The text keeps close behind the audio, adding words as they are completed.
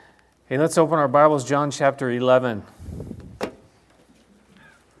Hey, let's open our Bibles, John chapter 11.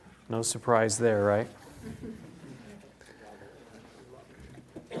 No surprise there, right?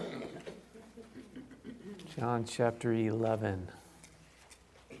 John chapter 11.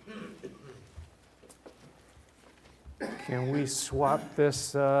 Can we swap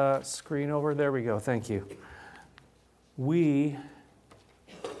this screen over? There we go. Thank you. We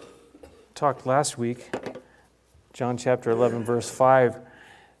talked last week, John chapter 11, verse 5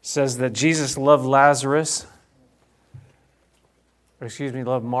 says that Jesus loved loved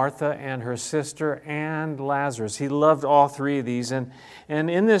Martha and her sister and Lazarus. He loved all three of these. And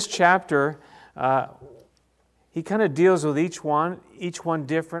in this chapter, he kind of deals with each one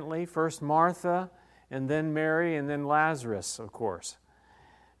differently. First Martha, and then Mary, and then Lazarus, of course.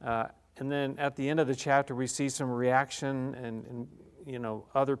 And then at the end of the chapter, we see some reaction and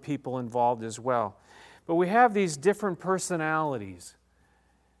other people involved as well. But we have these different personalities.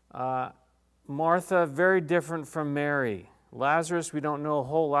 Martha, very different from Mary. Lazarus, we don't know a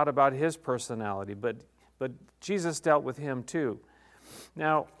whole lot about his personality, but Jesus dealt with him too.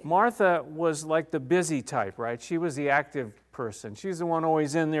 Now, Martha was like the busy type, right? She was the active person. She's the one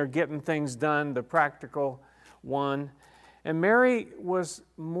always in there getting things done, the practical one. And Mary was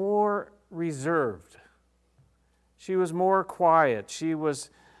more reserved. She was more quiet. She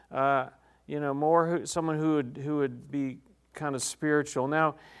was, more someone who would be kind of spiritual.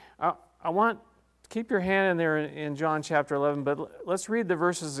 Now, I want keep your hand in there in John chapter 11, but let's read the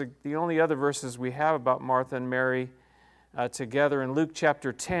verses, the only other verses we have about Martha and Mary together in Luke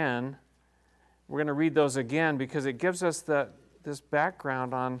chapter 10. We're going to read those again because it gives us this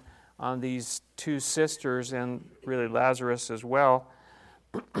background on these two sisters and really Lazarus as well.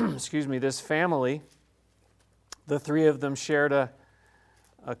 This family. The three of them shared a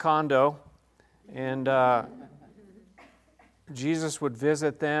condo, and Jesus would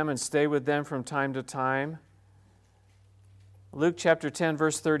visit them and stay with them from time to time. Luke chapter 10,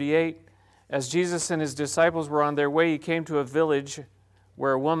 verse 38, as Jesus and his disciples were on their way, he came to a village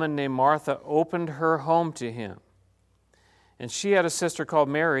where a woman named Martha opened her home to him. And she had a sister called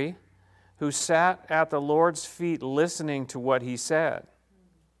Mary, who sat at the Lord's feet listening to what he said.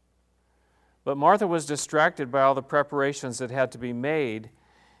 But Martha was distracted by all the preparations that had to be made.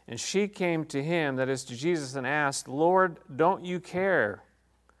 And she came to him, that is to Jesus, and asked, Lord, don't you care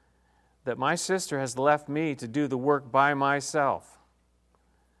that my sister has left me to do the work by myself?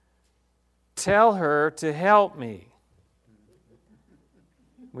 Tell her to help me.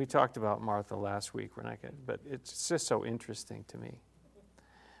 We talked about Martha last week, but it's just so interesting to me.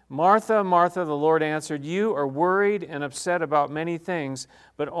 Martha, Martha, the Lord answered, you are worried and upset about many things,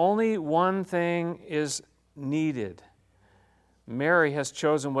 but only one thing is needed. Mary has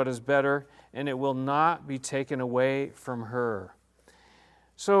chosen what is better, and it will not be taken away from her.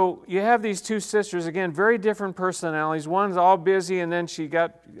 So you have these two sisters, again, very different personalities. One's all busy, and then she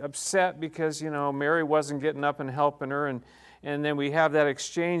got upset because, Mary wasn't getting up and helping her, and then we have that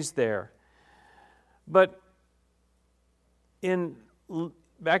exchange there. But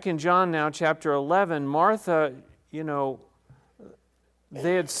back in John now, chapter 11, Martha,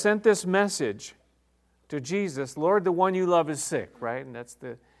 they had sent this message to Jesus, Lord, the one you love is sick, right? And that's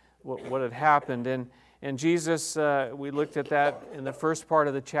what had happened. And Jesus, we looked at that in the first part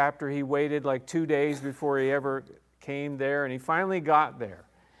of the chapter. He waited like 2 days before he ever came there, and he finally got there.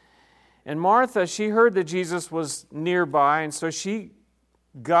 And Martha, she heard that Jesus was nearby, and so she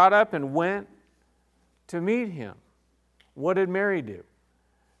got up and went to meet him. What did Mary do?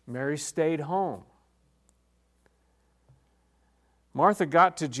 Mary stayed home. Martha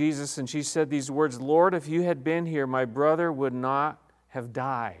got to Jesus and she said these words, Lord, if you had been here, my brother would not have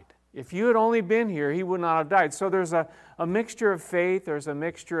died. If you had only been here, he would not have died. So there's a mixture of faith, there's a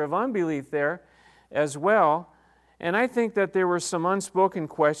mixture of unbelief there as well. And I think that there were some unspoken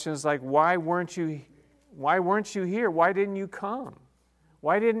questions like, why weren't you here? Why didn't you come?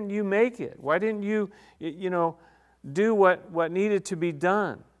 Why didn't you make it? Why didn't you, do what needed to be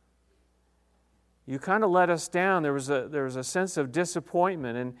done? You kind of let us down. There was a sense of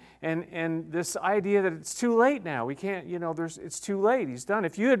disappointment and this idea that it's too late now. We can't, it's too late. He's done.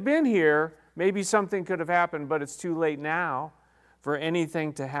 If you had been here, maybe something could have happened, but it's too late now for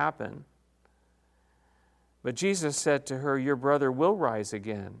anything to happen. But Jesus said to her, your brother will rise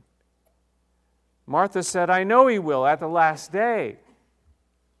again. Martha said, I know he will at the last day.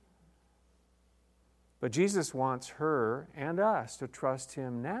 But Jesus wants her and us to trust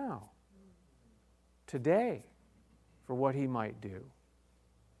him now, today, for what he might do.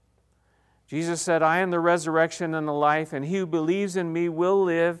 Jesus said, I am the resurrection and the life, and he who believes in me will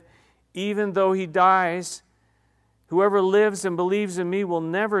live, even though he dies. Whoever lives and believes in me will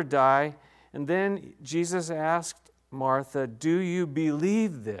never die. And then Jesus asked Martha, do you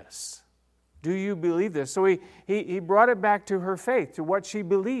believe this? Do you believe this? So he brought it back to her faith, to what she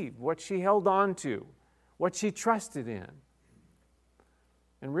believed, what she held on to, what she trusted in.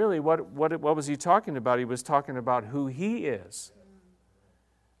 And really, what was he talking about? He was talking about who he is.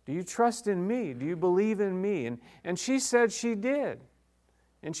 Do you trust in me? Do you believe in me? And she said she did.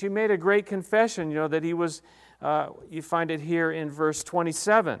 And she made a great confession, that he was, you find it here in verse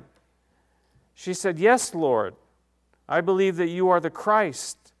 27. She said, yes, Lord, I believe that you are the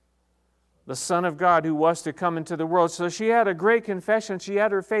Christ, the Son of God who was to come into the world. So she had a great confession. She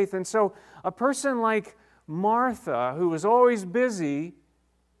had her faith. And so a person like Martha, who was always busy,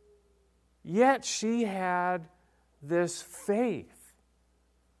 yet she had this faith.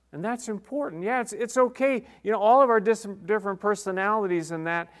 And that's important. Yeah, it's okay. All of our different personalities and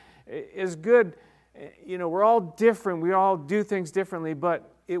that is good. We're all different. We all do things differently, but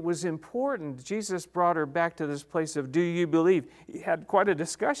it was important. Jesus brought her back to this place of, do you believe? He had quite a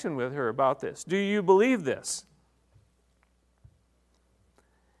discussion with her about this. Do you believe this?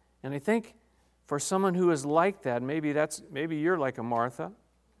 And I think for someone who is like that, maybe you're like a Martha.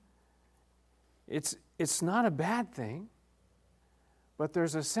 It's not a bad thing. But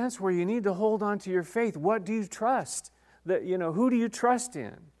there's a sense where you need to hold on to your faith. What do you trust? Who do you trust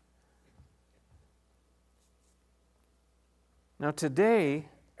in? Now today,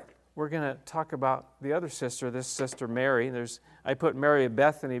 we're going to talk about the other sister, this sister Mary. I put Mary of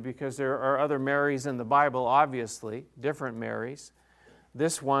Bethany because there are other Marys in the Bible, obviously, different Marys.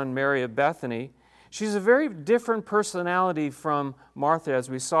 This one, Mary of Bethany, she's a very different personality from Martha, as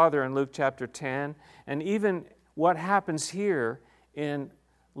we saw there in Luke chapter 10, and even what happens here in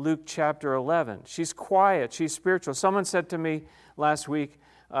Luke chapter 11. She's quiet, she's spiritual. Someone said to me last week,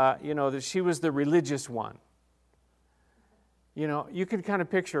 that she was the religious one. You can kind of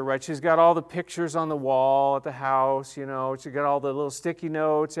picture her, right? She's got all the pictures on the wall at the house, she's got all the little sticky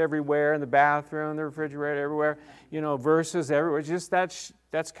notes everywhere in the bathroom, the refrigerator, everywhere, verses everywhere. Just that's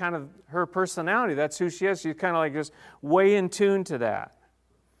kind of her personality. That's who she is. She's kind of like just way in tune to that.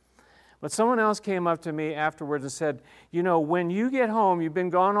 But someone else came up to me afterwards and said, when you get home, you've been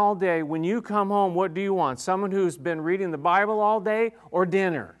gone all day, when you come home, what do you want? Someone who's been reading the Bible all day or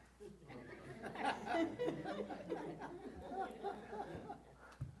dinner?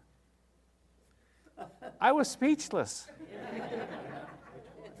 I was speechless.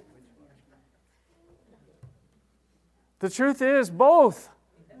 The truth is both.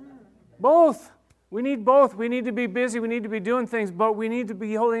 Both. We need both. We need to be busy. We need to be doing things, but we need to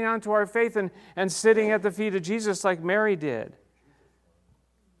be holding on to our faith and sitting at the feet of Jesus like Mary did.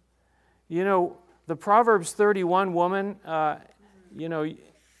 The Proverbs 31 woman,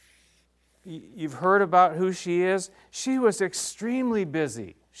 you've heard about who she is. She was extremely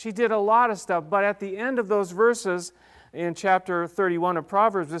busy. She did a lot of stuff, but at the end of those verses in chapter 31 of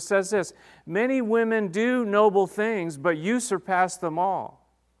Proverbs, it says this, many women do noble things, but you surpass them all.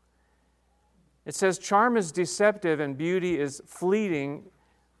 It says, charm is deceptive and beauty is fleeting.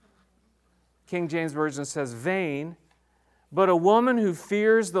 King James Version says vain. But a woman who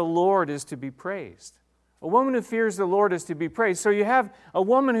fears the Lord is to be praised. A woman who fears the Lord is to be praised. So you have a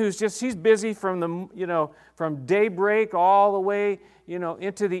woman she's busy from from daybreak all the way,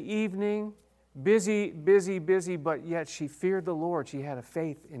 into the evening. Busy, busy, busy, but yet she feared the Lord. She had a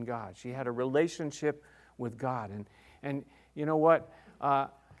faith in God. She had a relationship with God. And you know what?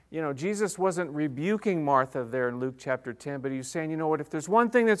 Jesus wasn't rebuking Martha there in Luke chapter 10, but he was saying, if there's one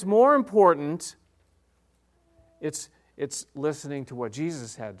thing that's more important, it's listening to what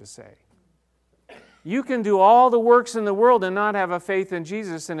Jesus had to say. You can do all the works in the world and not have a faith in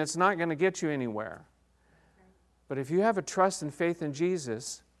Jesus, and it's not going to get you anywhere. But if you have a trust and faith in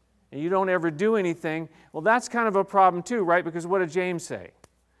Jesus, and you don't ever do anything, well, that's kind of a problem too, right? Because what did James say?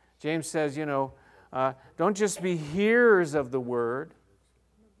 James says, don't just be hearers of the word,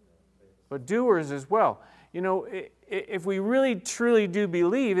 but doers as well. If we really truly do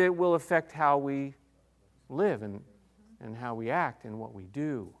believe, it will affect how we live and how we act and what we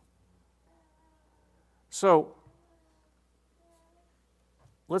do. So,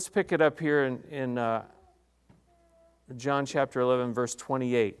 let's pick it up here in John chapter 11, verse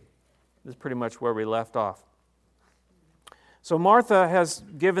 28. This is pretty much where we left off. So Martha has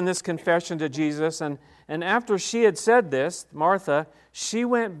given this confession to Jesus, and after she had said this, Martha, she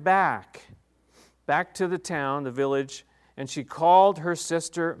went back to the town, the village, and she called her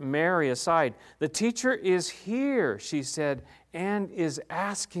sister Mary aside. The teacher is here, she said, and is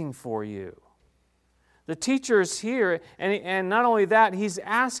asking for you. The teacher is here, and not only that, he's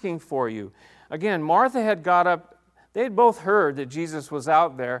asking for you. Again, Martha had got up They'd both heard that Jesus was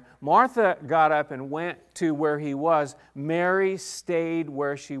out there. Martha got up and went to where he was. Mary stayed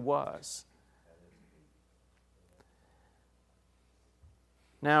where she was.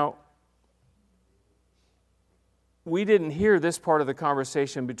 Now, we didn't hear this part of the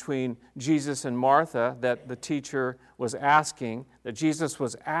conversation between Jesus and Martha that the teacher was asking, that Jesus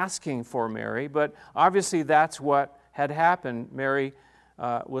was asking for Mary, but obviously that's what had happened. Mary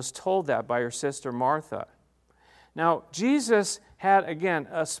was told that by her sister Martha. Now, Jesus had, again,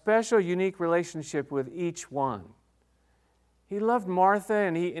 a special, unique relationship with each one. He loved Martha,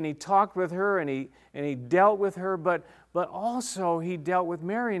 and he talked with her, and he dealt with her, but also he dealt with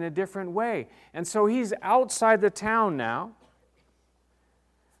Mary in a different way. And so he's outside the town now.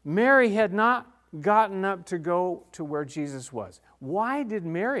 Mary had not gotten up to go to where Jesus was. Why did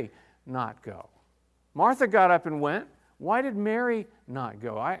Mary not go? Martha got up and went. Why did Mary not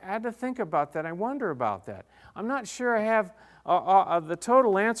go? I had to think about that. I wonder about that. I'm not sure I have the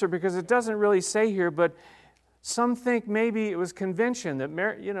total answer because it doesn't really say here, but some think maybe it was convention that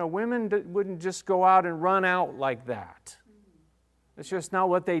women wouldn't just go out and run out like that. It's just not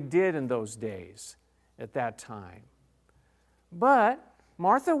what they did in those days at that time. But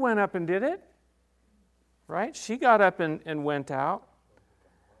Martha went up and did it, right? She got up and went out.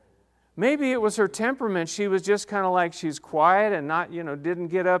 Maybe it was her temperament. She was just kind of like she's quiet and not, didn't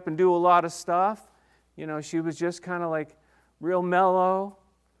get up and do a lot of stuff. She was just kind of like real mellow.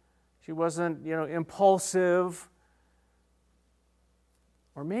 She wasn't, impulsive.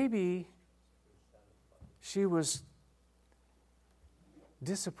 Or maybe she was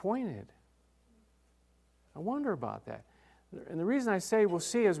disappointed. I wonder about that. And the reason I say we'll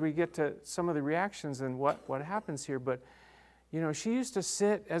see as we get to some of the reactions and what happens here, but she used to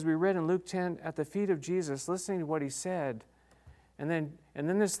sit, as we read in Luke 10, at the feet of Jesus, listening to what he said. And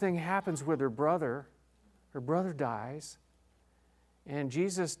then this thing happens with her brother. Her brother dies. And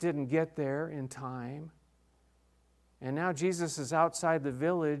Jesus didn't get there in time. And now Jesus is outside the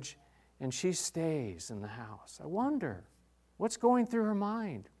village, and she stays in the house. I wonder, what's going through her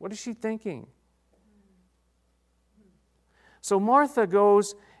mind? What is she thinking? So Martha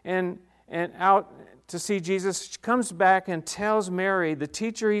goes and out to see Jesus. She comes back and tells Mary, the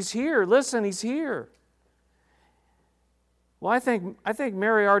teacher, he's here. Listen, he's here. Well, I think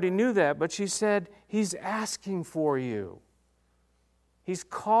Mary already knew that, but she said, he's asking for you. He's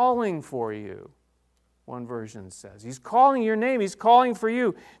calling for you, one version says. He's calling your name. He's calling for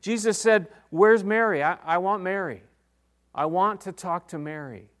you. Jesus said, where's Mary? I want Mary. I want to talk to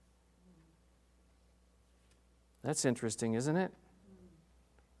Mary. That's interesting, isn't it?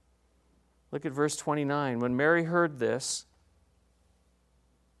 Look at verse 29. When Mary heard this,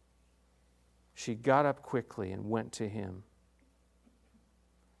 she got up quickly and went to him.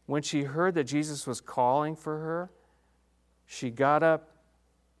 When she heard that Jesus was calling for her, she got up.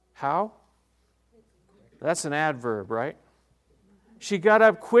 How? That's an adverb, right? She got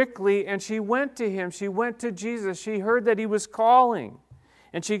up quickly and she went to him. She went to Jesus. She heard that he was calling.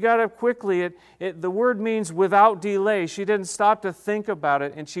 And she got up quickly. The word means without delay. She didn't stop to think about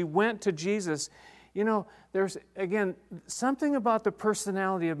it. And she went to Jesus. There's, again, something about the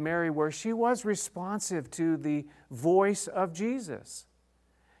personality of Mary where she was responsive to the voice of Jesus.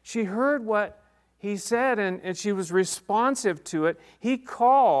 She heard what he said and she was responsive to it. He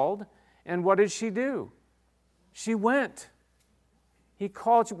called, and what did she do? She went. He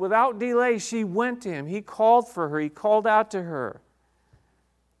called. Without delay, she went to him. He called for her. He called out to her.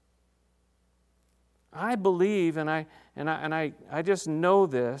 I believe, and I just know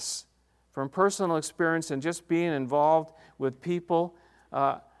this from personal experience and just being involved with people,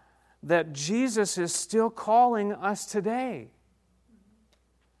 that Jesus is still calling us today.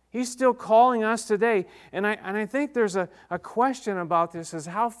 He's still calling us today. And I think there's a question about this is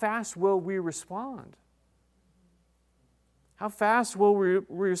how fast will we respond? How fast will we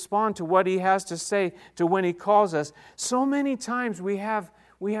respond to what he has to say to when he calls us? So many times we have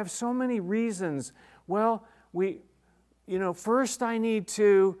so many reasons. Well, first I need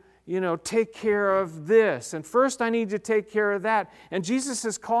to, take care of this. And first I need to take care of that. And Jesus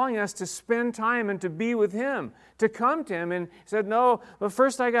is calling us to spend time and to be with him, to come to him. And he said, no, but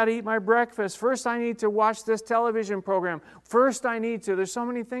first I got to eat my breakfast. First I need to watch this television program. First I need to. There's so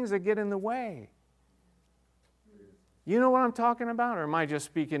many things that get in the way. You know what I'm talking about? Or am I just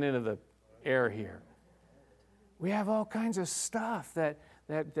speaking into the air here? We have all kinds of stuff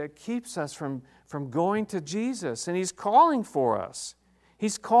that keeps us from going to Jesus. And he's calling for us.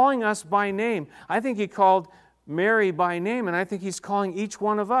 He's calling us by name. I think he called Mary by name, and I think he's calling each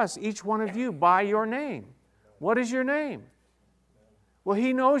one of us, each one of you, by your name. What is your name? Well,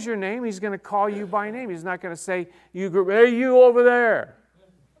 He knows your name. He's going to call you by name. He's not going to say, "You group, hey, you over there.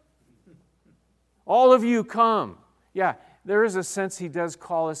 All of you come." Yeah, there is a sense He does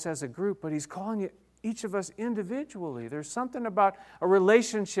call us as a group, but He's calling each of us individually. There's something about a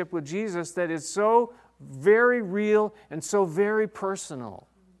relationship with Jesus that is so very real and so very personal.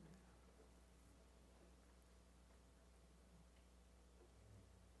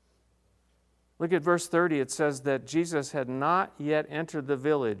 Look at verse 30. It says that Jesus had not yet entered the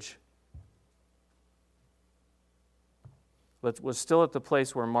village, but was still at the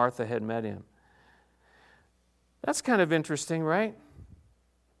place where Martha had met Him. That's kind of interesting, right?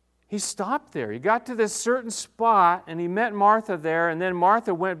 He stopped there. He got to this certain spot, and He met Martha there, and then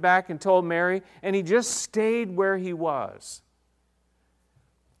Martha went back and told Mary, and He just stayed where He was.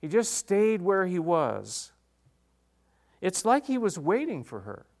 He just stayed where He was. It's like He was waiting for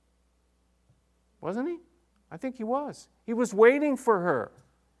her. Wasn't He? I think He was. He was waiting for her.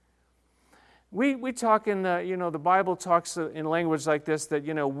 We talk in the Bible talks in language like this that,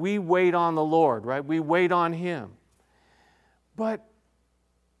 we wait on the Lord, right? We wait on Him. But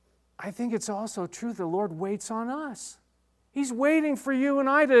I think it's also true the Lord waits on us. He's waiting for you and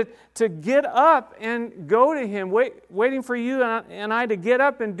I to get up and go to Him, waiting for you and I to get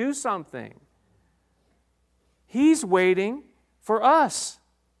up and do something. He's waiting for us.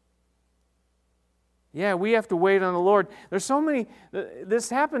 Yeah, we have to wait on the Lord. There's so many, this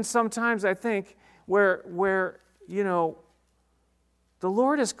happens sometimes, I think, where the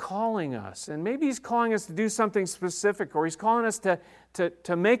Lord is calling us, and maybe He's calling us to do something specific, or He's calling us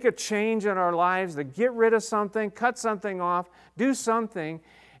to make a change in our lives, to get rid of something, cut something off, do something,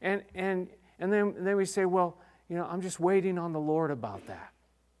 and then we say, well, I'm just waiting on the Lord about that.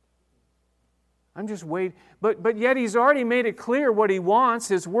 I'm just waiting. But yet He's already made it clear what He wants.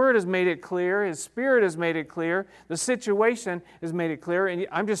 His Word has made it clear. His Spirit has made it clear. The situation has made it clear. And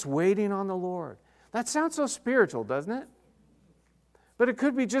I'm just waiting on the Lord. That sounds so spiritual, doesn't it? But it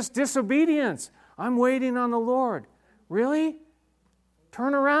could be just disobedience. I'm waiting on the Lord. Really?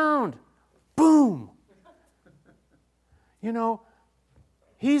 Turn around. Boom.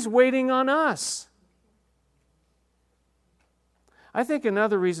 He's waiting on us. I think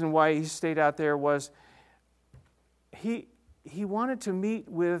another reason why He stayed out there was he wanted to meet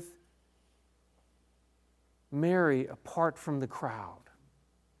with Mary apart from the crowd.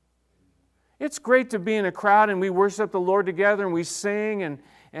 It's great to be in a crowd and we worship the Lord together and we sing and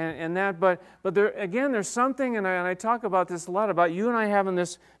that, but there's something, and I talk about this a lot, about you and I having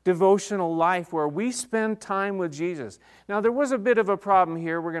this devotional life where we spend time with Jesus. Now, there was a bit of a problem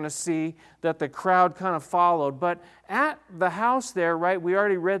here. We're going to see that the crowd kind of followed, but at the house there, right, we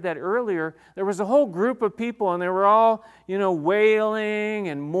already read that earlier, there was a whole group of people, and they were all, wailing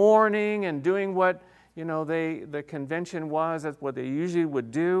and mourning and doing what, the convention was. That's what they usually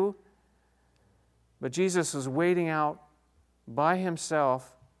would do. But Jesus was waiting out by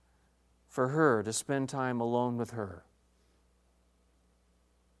Himself for her to spend time alone with her.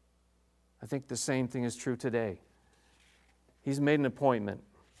 I think the same thing is true today. He's made an appointment.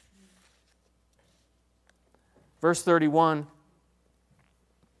 Verse 31,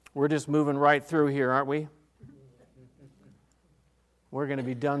 we're just moving right through here, aren't we? We're going to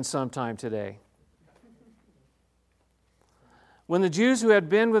be done sometime today. When the Jews who had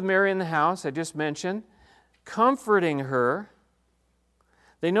been with Mary in the house, I just mentioned, comforting her,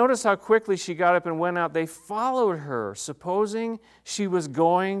 they noticed how quickly she got up and went out. They followed her, supposing she was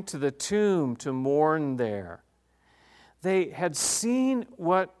going to the tomb to mourn there. They had seen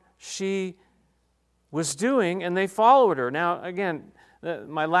what she was doing, and they followed her. Now, again,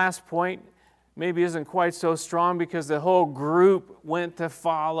 my last point maybe isn't quite so strong because the whole group went to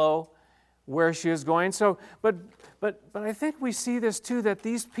follow where she was going. So, but I think we see this too, that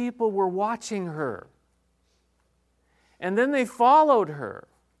these people were watching her. And then they followed her.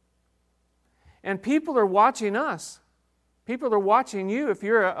 And people are watching us. People are watching you. If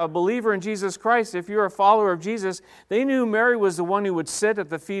you're a believer in Jesus Christ, if you're a follower of Jesus, they knew Mary was the one who would sit at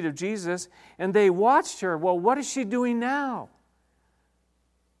the feet of Jesus, and they watched her. Well, what is she doing now?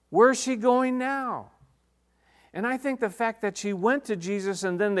 Where is she going now? And I think the fact that she went to Jesus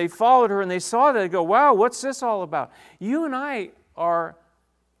and then they followed her and they saw that, they go, wow, what's this all about? You and I are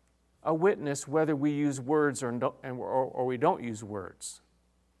a witness whether we use words or we don't use words.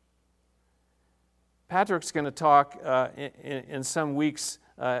 Patrick's going to talk in some weeks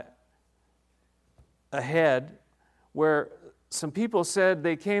ahead where some people said,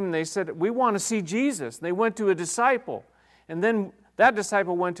 they came and they said, we want to see Jesus. They went to a disciple. And then that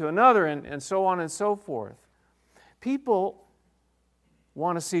disciple went to another and so on and so forth. People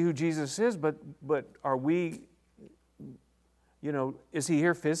want to see who Jesus is, but are we is he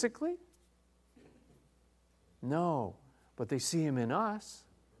here physically? No, but they see him in us.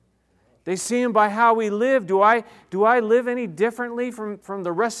 They see him by how we live. Do I live any differently from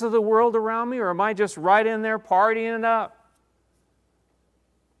the rest of the world around me, or am I just right in there partying it up?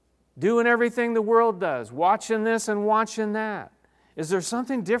 Doing everything the world does, watching this and watching that. Is there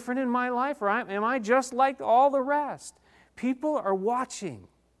something different in my life, or am I just like all the rest? People are watching.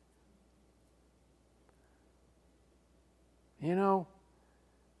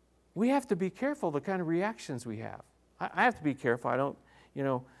 We have to be careful the kind of reactions we have. I have to be careful. I don't,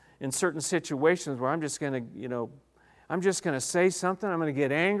 in certain situations where I'm just going to say something, I'm going to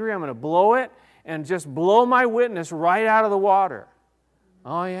get angry, I'm going to blow it, and just blow my witness right out of the water.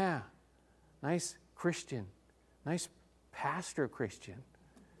 Oh yeah, nice Christian, nice pastor Christian.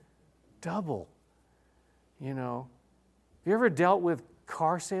 Double. Have you ever dealt with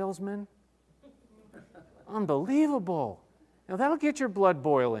car salesmen? Unbelievable. That'll get your blood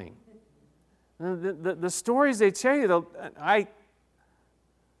boiling. The stories they tell you, I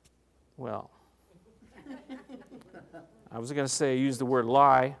was going to say use the word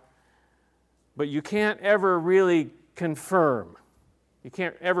lie, but you can't ever really confirm. You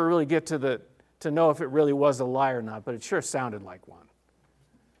can't ever really get to know if it really was a lie or not, but it sure sounded like one.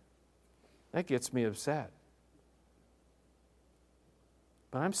 That gets me upset.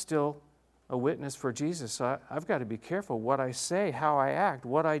 But I'm still a witness for Jesus, so I've got to be careful what I say, how I act,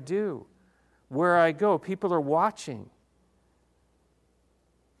 what I do, where I go. People are watching.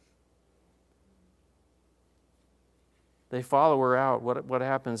 They follow her out. What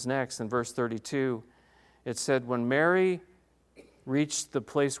happens next? In verse 32, it said, when Mary reached the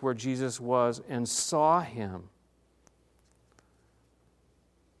place where Jesus was and saw him.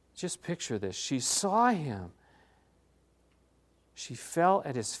 Just picture this. She saw him. She fell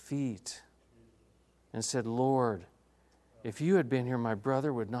at his feet and said, Lord, if you had been here, my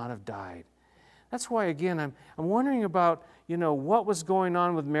brother would not have died. That's why, again, I'm wondering about, what was going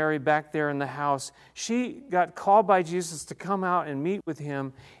on with Mary back there in the house. She got called by Jesus to come out and meet with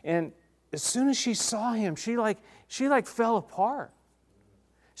him, and as soon as she saw him, she fell apart.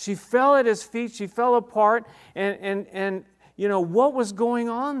 She fell at his feet. She fell apart, and what was going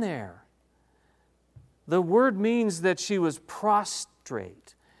on there? The word means that she was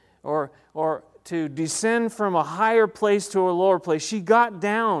prostrate, or to descend from a higher place to a lower place. She got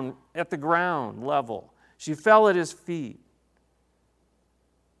down at the ground level. She fell at his feet.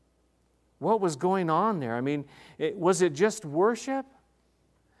 What was going on there? I mean, was it just worship?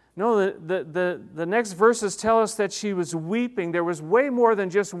 No, the next verses tell us that she was weeping. There was way more than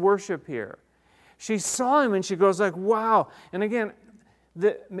just worship here. She saw him and she goes like, wow. And again,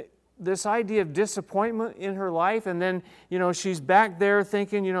 this idea of disappointment in her life, and then, she's back there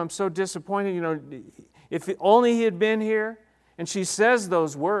thinking, I'm so disappointed, if only he had been here. And she says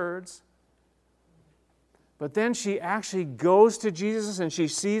those words. But then she actually goes to Jesus and she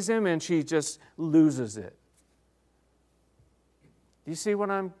sees him and she just loses it. Do you see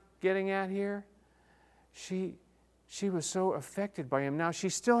what I'm getting at here? She was so affected by him. Now, she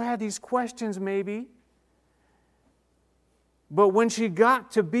still had these questions maybe. But when she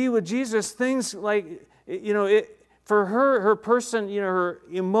got to be with Jesus, things like, for her person, her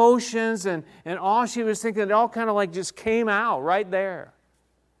emotions and all she was thinking, it all kind of like just came out right there.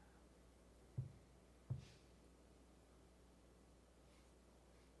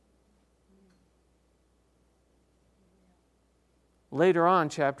 Later on,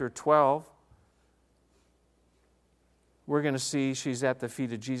 chapter 12, we're going to see she's at the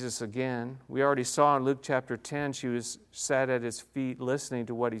feet of Jesus again. We already saw in Luke chapter 10, she was sat at his feet listening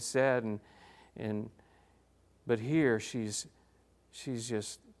to what he said, but here she's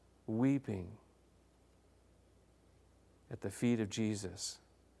just weeping at the feet of Jesus.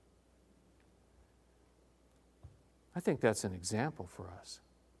 I think that's an example for us.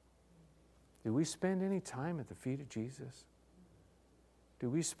 Do we spend any time at the feet of Jesus? Do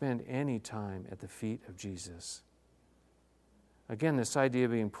we spend any time at the feet of Jesus? Again, this idea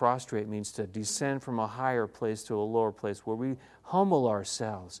of being prostrate means to descend from a higher place to a lower place, where we humble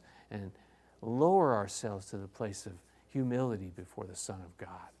ourselves and lower ourselves to the place of humility before the Son of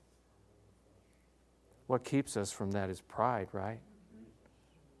God. What keeps us from that is pride, right?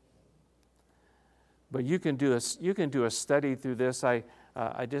 But you can do a study through this. I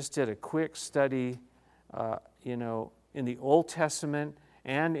just did a quick study, in the Old Testament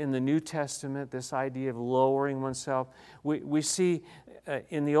and in the New Testament, this idea of lowering oneself. We see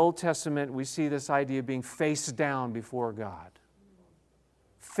in the Old Testament, we see this idea of being face down before God.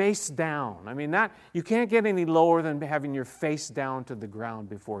 Face down. I mean, you can't get any lower than having your face down to the ground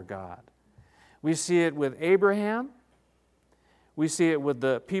before God. We see it with Abraham. We see it with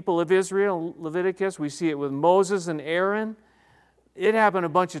the people of Israel, Leviticus. We see it with Moses and Aaron. It happened a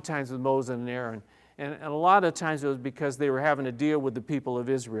bunch of times with Moses and Aaron. And a lot of times it was because they were having to deal with the people of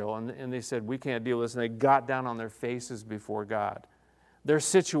Israel. And they said, we can't deal with this. And they got down on their faces before God. Their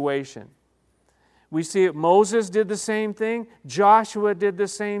situation. We see it, Moses did the same thing. Joshua did the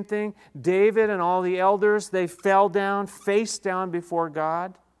same thing. David and all the elders, they fell down, face down before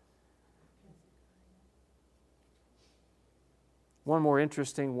God. One more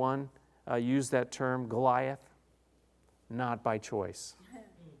interesting one used that term, Goliath. Not by choice.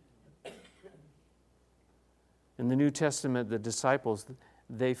 In the New Testament, the disciples,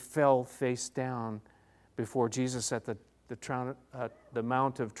 they fell face down before Jesus at the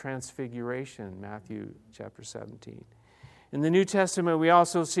Mount of Transfiguration, Matthew chapter 17. In the New Testament, we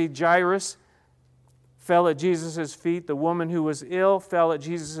also see Jairus fell at Jesus' feet. The woman who was ill fell at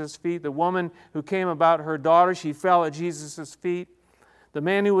Jesus' feet. The woman who came about her daughter, she fell at Jesus' feet. The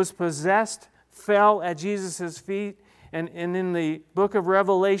man who was possessed fell at Jesus' feet. And in the book of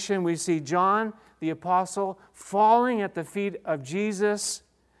Revelation, we see John, the apostle, falling at the feet of Jesus.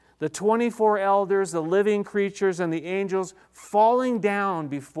 The 24 elders, the living creatures, and the angels falling down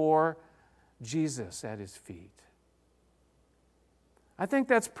before Jesus at his feet. I think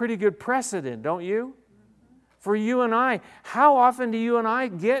that's pretty good precedent, don't you? For you and I. How often do you and I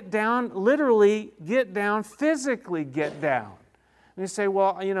get down, literally get down, physically get down? And you say,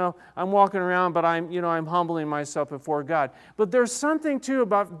 well, I'm walking around, but I'm humbling myself before God. But there's something, too,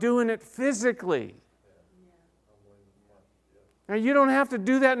 about doing it physically. Now, you don't have to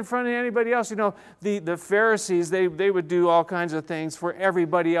do that in front of anybody else. The Pharisees, they would do all kinds of things for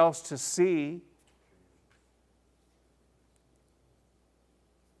everybody else to see.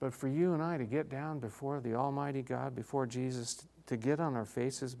 But for you and I to get down before the Almighty God, before Jesus, to get on our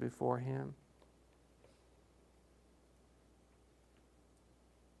faces before Him.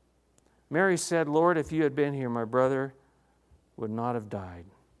 Mary said, Lord, if you had been here, my brother would not have died.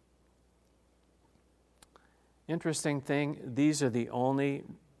 Interesting thing, these are the only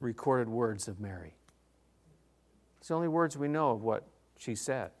recorded words of Mary. It's the only words we know of what she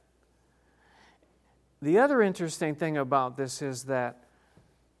said. The other interesting thing about this is that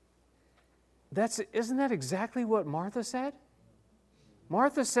isn't that exactly what Martha said?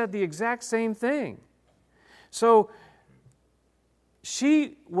 Martha said the exact same thing. So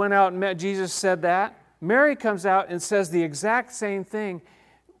she went out and met Jesus, said that. Mary comes out and says the exact same thing.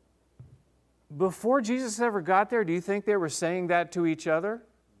 Before Jesus ever got there, do you think they were saying that to each other?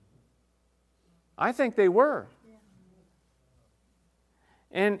 I think they were.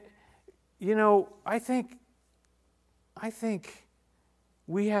 And, I think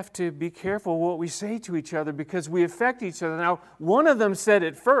we have to be careful what we say to each other because we affect each other. Now, one of them said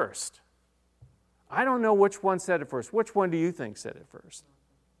it first. I don't know which one said it first. Which one do you think said it first?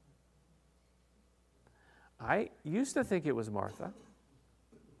 I used to think it was Martha.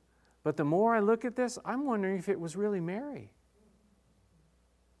 But the more I look at this, I'm wondering if it was really Mary.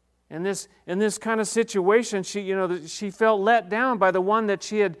 In this kind of situation, she felt let down by the one that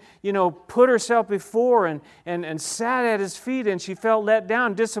she had, put herself before and sat at his feet, and she felt let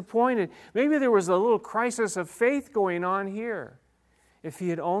down, disappointed. Maybe there was a little crisis of faith going on here. If he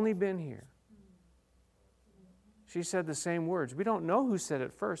had only been here. She said the same words. We don't know who said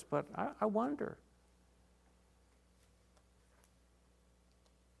it first, but I wonder.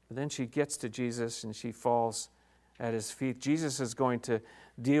 But then she gets to Jesus and she falls at his feet. Jesus is going to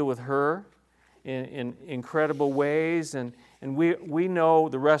deal with her in incredible ways. And we know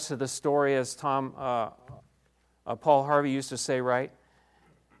the rest of the story, as Paul Harvey used to say, right?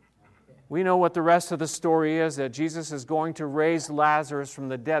 We know what the rest of the story is, that Jesus is going to raise Lazarus from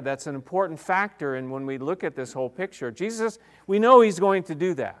the dead. That's an important factor. And when we look at this whole picture, Jesus, we know he's going to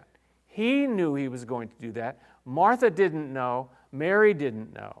do that. He knew he was going to do that. Martha didn't know. Mary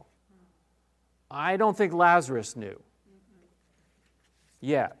didn't know. I don't think Lazarus knew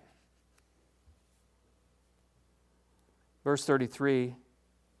yet. Verse 33,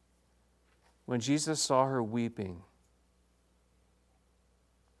 when Jesus saw her weeping,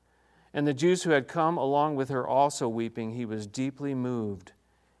 and the Jews who had come along with her also weeping, he was deeply moved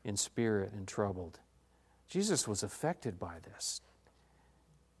in spirit and troubled. Jesus was affected by this.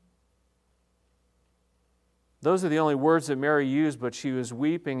 Those are the only words that Mary used, but she was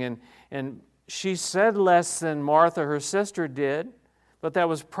weeping, and she said less than Martha, her sister, did, but that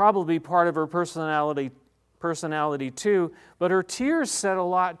was probably part of her personality too. But her tears said a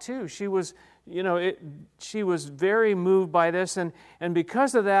lot too. She was, she was very moved by this, and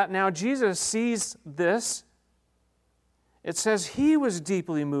because of that, now Jesus sees this. It says he was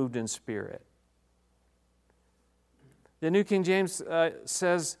deeply moved in spirit. The New King James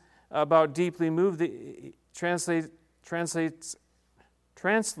says about deeply moved, translates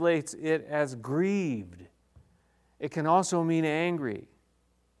it as grieved. It can also mean angry.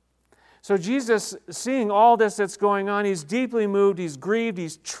 So Jesus, seeing all this that's going on, he's deeply moved, he's grieved,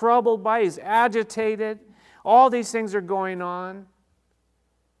 he's troubled by it, he's agitated. All these things are going on.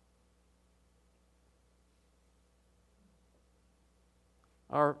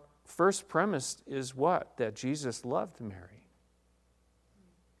 Our first premise is what? That Jesus loved Mary.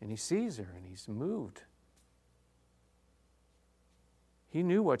 And he sees her and he's moved. He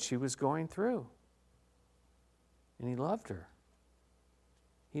knew what she was going through. And he loved her.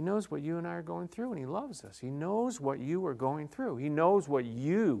 He knows what you and I are going through, and he loves us. He knows what you are going through. He knows what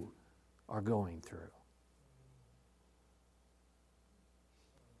you are going through.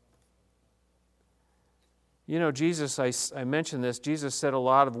 You know, Jesus, I mentioned this, Jesus said a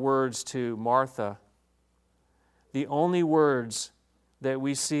lot of words to Martha. The only words that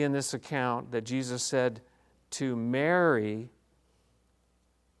we see in this account that Jesus said to Mary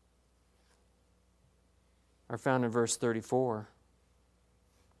are found in verse 34.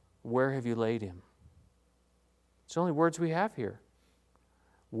 Where have you laid him? It's the only words we have here.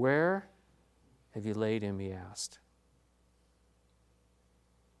 Where have you laid him, he asked.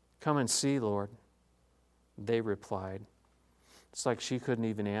 Come and see, Lord, they replied. It's like she couldn't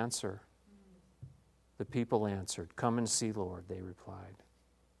even answer. The people answered, come and see, Lord, they replied.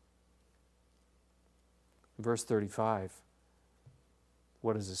 Verse 35,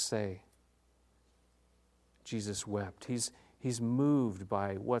 what does it say? Jesus wept. He's moved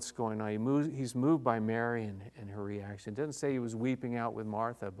by what's going on. He's moved by Mary and her reaction. It doesn't say he was weeping out with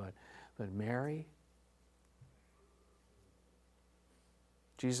Martha, but Mary?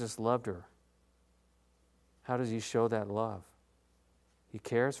 Jesus loved her. How does he show that love? He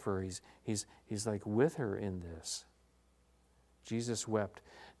cares for her. He's like with her in this. Jesus wept.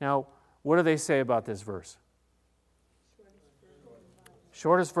 Now, what do they say about this verse?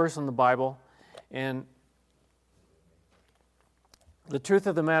 Shortest verse in the Bible. And the truth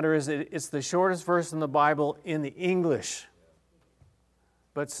of the matter is it's the shortest verse in the Bible in the English.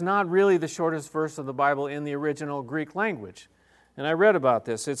 But it's not really the shortest verse of the Bible in the original Greek language. And I read about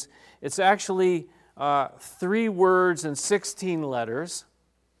this. It's actually 3 words and 16 letters.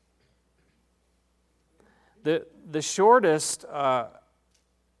 The shortest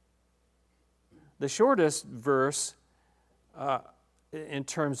verse in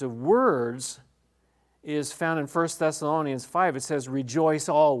terms of words is found in 1 Thessalonians 5. It says, rejoice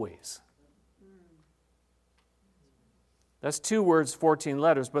always. That's 2 words, 14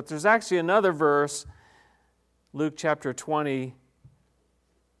 letters. But there's actually another verse, Luke chapter 20,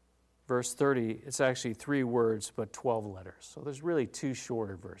 verse 30. It's actually 3 words, but 12 letters. So there's really 2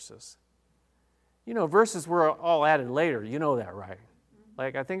 shorter verses. You know, verses were all added later. You know that, right?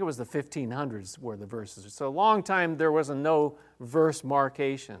 Like, I think it was the 1500s were the verses. So a long time there wasn't no verse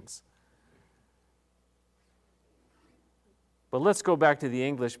marcations. But let's go back to the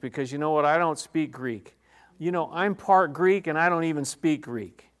English, because you know what? I don't speak Greek. You know, I'm part Greek and I don't even speak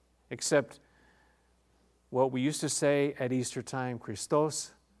Greek, except what we used to say at Easter time,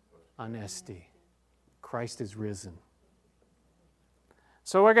 Christos anesti. Christ is risen.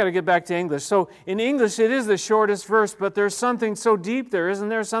 So I got to get back to English. So in English, it is the shortest verse, but there's something so deep there, isn't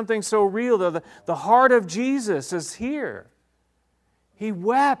there? Something so real. The heart of Jesus is here. He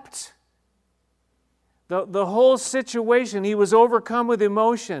wept. The whole situation, he was overcome with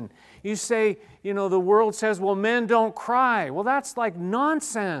emotion. You say, you know, the world says, well, men don't cry. Well, that's like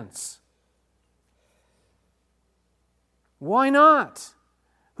nonsense. Why not?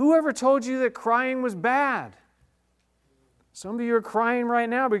 Whoever told you that crying was bad? Some of you are crying right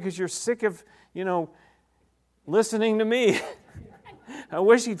now because you're sick of, you know, listening to me. I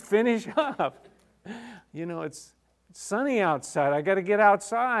wish he'd finish up. You know, it's sunny outside. I got to get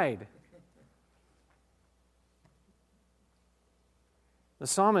outside. The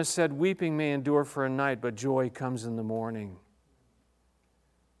psalmist said, weeping may endure for a night, but joy comes in the morning.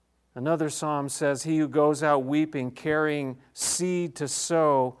 Another psalm says, he who goes out weeping, carrying seed to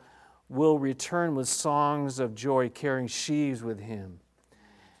sow, will return with songs of joy, carrying sheaves with him.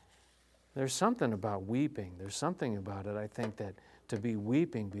 There's something about weeping. There's something about it, I think, that to be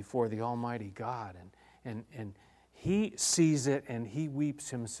weeping before the Almighty God. And he sees it and he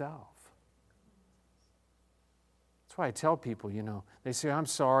weeps himself. That's why I tell people, you know, they say, I'm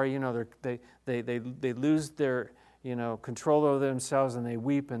sorry, you know, they lose their, you know, control over themselves and they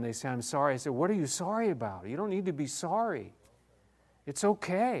weep and they say, I'm sorry. I say, what are you sorry about? You don't need to be sorry. It's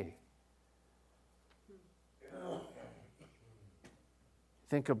okay.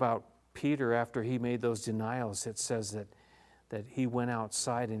 Think about Peter after he made those denials. It says that that he went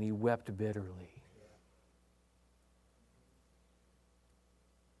outside and he wept bitterly.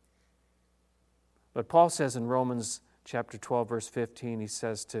 But Paul says in Romans chapter 12, verse 15, he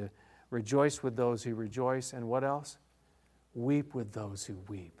says to rejoice with those who rejoice, and what else? Weep with those who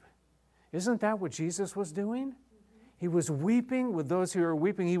weep. Isn't that what Jesus was doing? He was weeping with those who are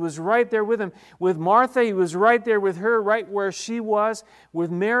weeping. He was right there with him. With Martha, he was right there with her, right where she was.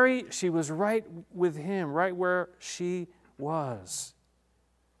 With Mary, she was right with him, right where she was.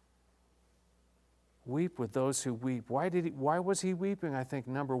 Weep with those who weep. Why was he weeping? I think,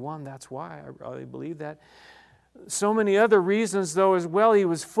 number one, that's why. I really believe that. So many other reasons, though, as well. He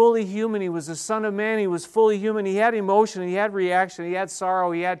was fully human. He was the Son of Man. He was fully human. He had emotion. He had reaction. He had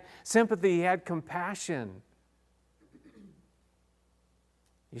sorrow. He had sympathy. He had compassion.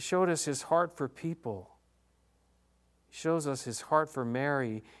 He showed us his heart for people. He shows us his heart for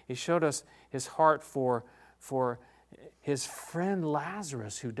Mary. He showed us his heart for his friend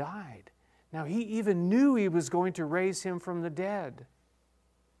Lazarus who died. Now, he even knew he was going to raise him from the dead.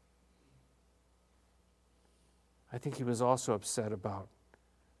 I think he was also upset about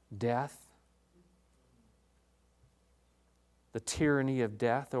death, the tyranny of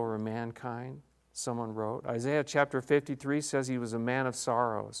death over mankind, someone wrote. Isaiah chapter 53 says he was a man of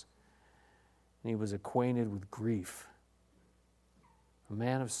sorrows, and he was acquainted with grief. A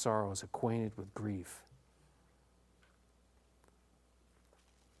man of sorrows, acquainted with grief.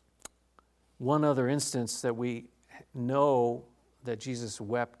 One other instance that we know that Jesus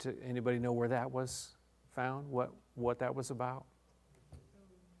wept, anybody know where that was found? What that was about?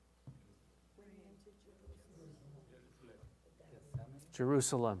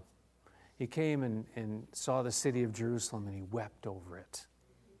 Jerusalem. He came and saw the city of Jerusalem and he wept over it.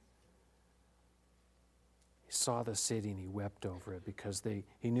 He saw the city and he wept over it because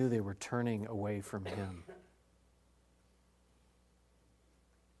he knew they were turning away from him.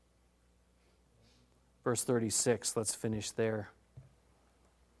 Verse 36, let's finish there.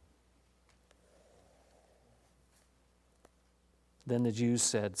 Then the Jews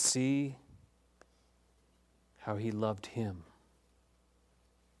said, "See how he loved him."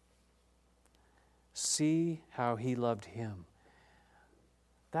 See how he loved him.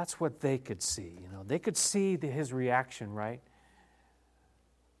 That's what they could see. They could see his reaction, right?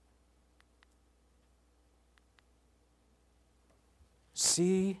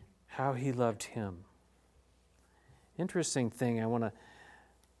 See how he loved him. Interesting thing, I want to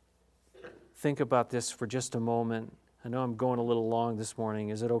think about this for just a moment. I know I'm going a little long this morning.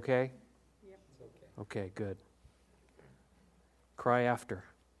 Is it okay? Yep. Okay, good. Cry after.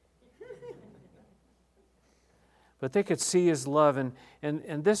 But they could see his love, and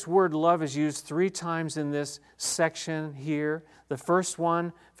this word love is used 3 times in this section here. The first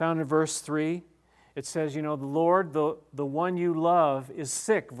one, found in verse 3, it says, the Lord, the one you love, is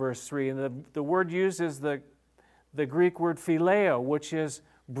sick, verse 3. And the word used is the Greek word phileo, which is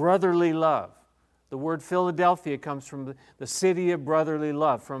brotherly love. The word Philadelphia comes from the city of brotherly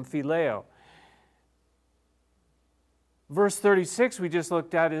love, from phileo. Verse 36 we just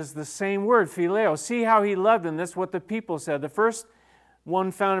looked at is the same word, phileo. See how he loved him. That's what the people said. The first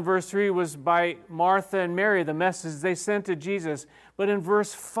one found in verse 3 was by Martha and Mary, the message they sent to Jesus. But in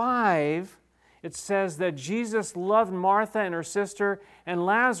verse 5, it says that Jesus loved Martha and her sister and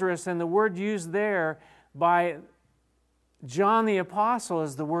Lazarus, and the word used there by John the Apostle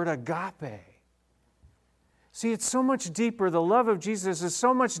is the word agape. See, it's so much deeper. The love of Jesus is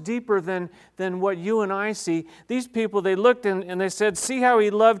so much deeper than what you and I see. These people, they looked and they said, see how he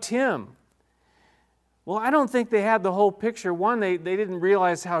loved him. Well, I don't think they had the whole picture. One, they didn't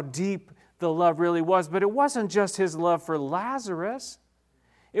realize how deep the love really was, but it wasn't just his love for Lazarus.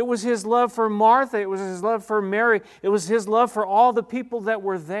 It was his love for Martha. It was his love for Mary. It was his love for all the people that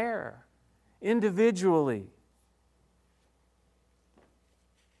were there, individually.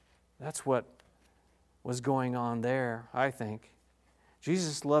 That's what was going on there, I think.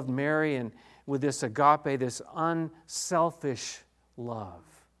 Jesus loved Mary and with this agape, this unselfish love.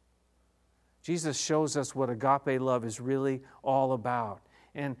 Jesus shows us what agape love is really all about.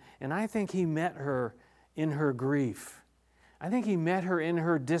 And I think he met her in her grief. I think he met her in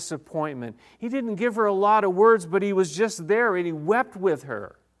her disappointment. He didn't give her a lot of words, but he was just there and he wept with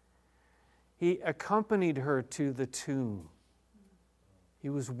her. He accompanied her to the tomb. He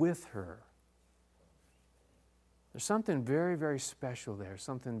was with her. There's something very, very special there,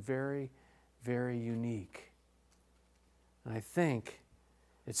 something very, very unique. And I think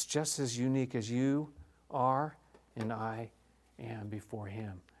it's just as unique as you are and I am before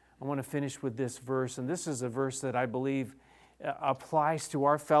him. I want to finish with this verse, and this is a verse that I believe applies to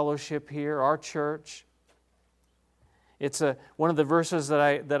our fellowship here, our church. It's one of the verses that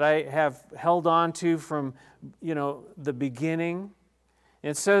I have held on to from, the beginning.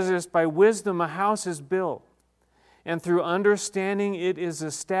 It says this, by wisdom a house is built, and through understanding it is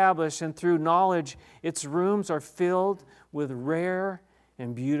established, and through knowledge its rooms are filled with rare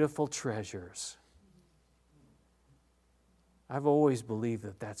and beautiful treasures. I've always believed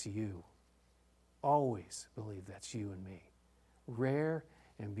that that's you. Always believed that's you and me. Rare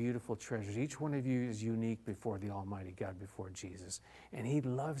and beautiful treasures. Each one of you is unique before the Almighty God, before Jesus. And He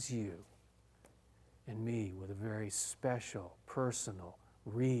loves you and me with a very special, personal,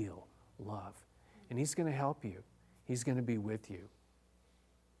 real love. And He's going to help you. He's going to be with you.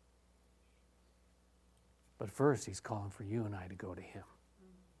 But first, He's calling for you and I to go to Him.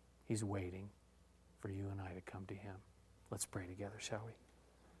 He's waiting for you and I to come to Him. Let's pray together, shall we?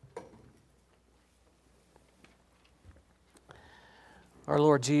 Our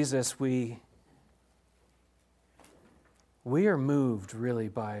Lord Jesus, we are moved really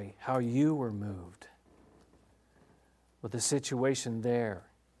by how you were moved with the situation there,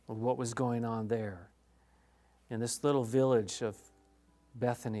 with what was going on there in this little village of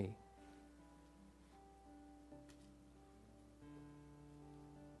Bethany.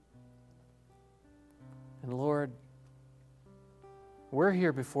 And Lord, we're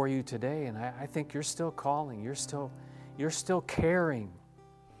here before you today, and I think you're still calling. You're still caring.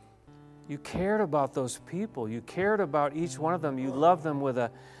 You cared about those people. You cared about each one of them. You loved them with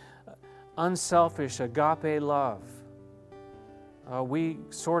a unselfish agape love. We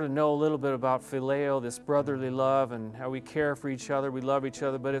sort of know a little bit about phileo, this brotherly love, and how we care for each other. We love each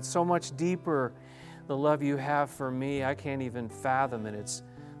other, but it's so much deeper, the love you have for me. I can't even fathom it. It's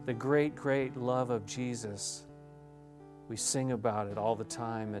the great, great love of Jesus. We sing about it all the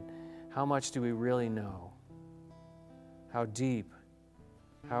time. And how much do we really know? How deep,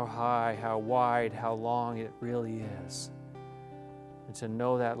 how high, how wide, how long it really is. And to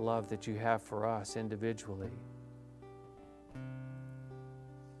know that love that you have for us individually.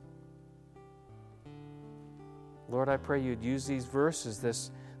 Lord, I pray you'd use these verses,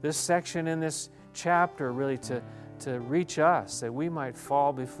 this section in this chapter really to reach us, that we might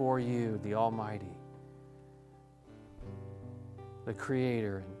fall before you, the Almighty, the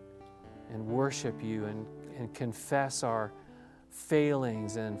Creator, and worship you and confess our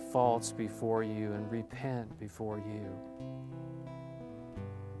failings and faults before you and repent before you.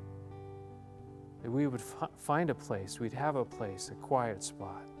 That we would find a place, we'd have a place, a quiet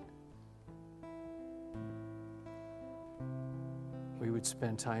spot. We would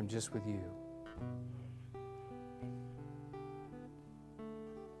spend time just with you.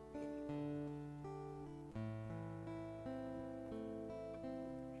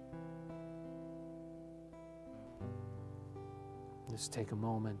 Just take a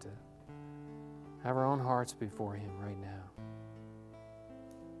moment to have our own hearts before Him right now.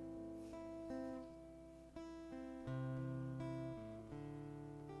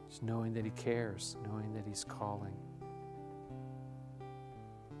 Just knowing that He cares, knowing that He's calling.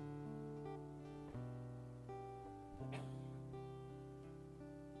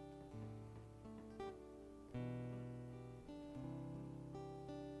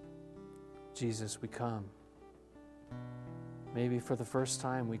 Jesus, we come. Maybe for the first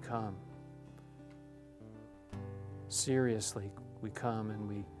time we come. Seriously, we come and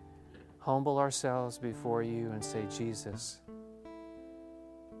we humble ourselves before you and say, Jesus,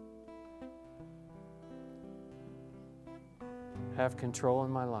 have control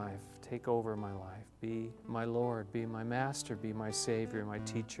in my life. Take over my life. Be my Lord. Be my Master. Be my Savior, my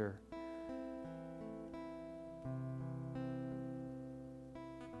teacher.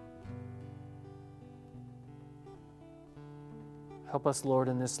 Help us, Lord,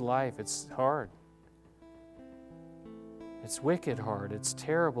 in this life. It's hard. It's wicked hard. It's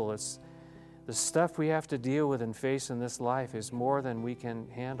terrible. It's the stuff we have to deal with and face in this life is more than we can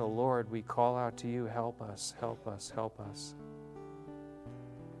handle. Lord, we call out to you, help us, help us, help us.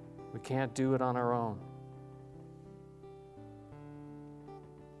 We can't do it on our own.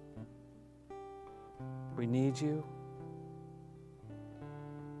 We need you.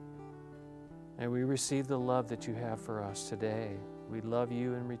 And we receive the love that you have for us today. We love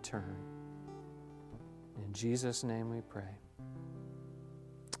you in return. In Jesus' name we pray.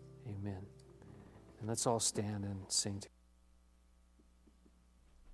 Amen. And let's all stand and sing together.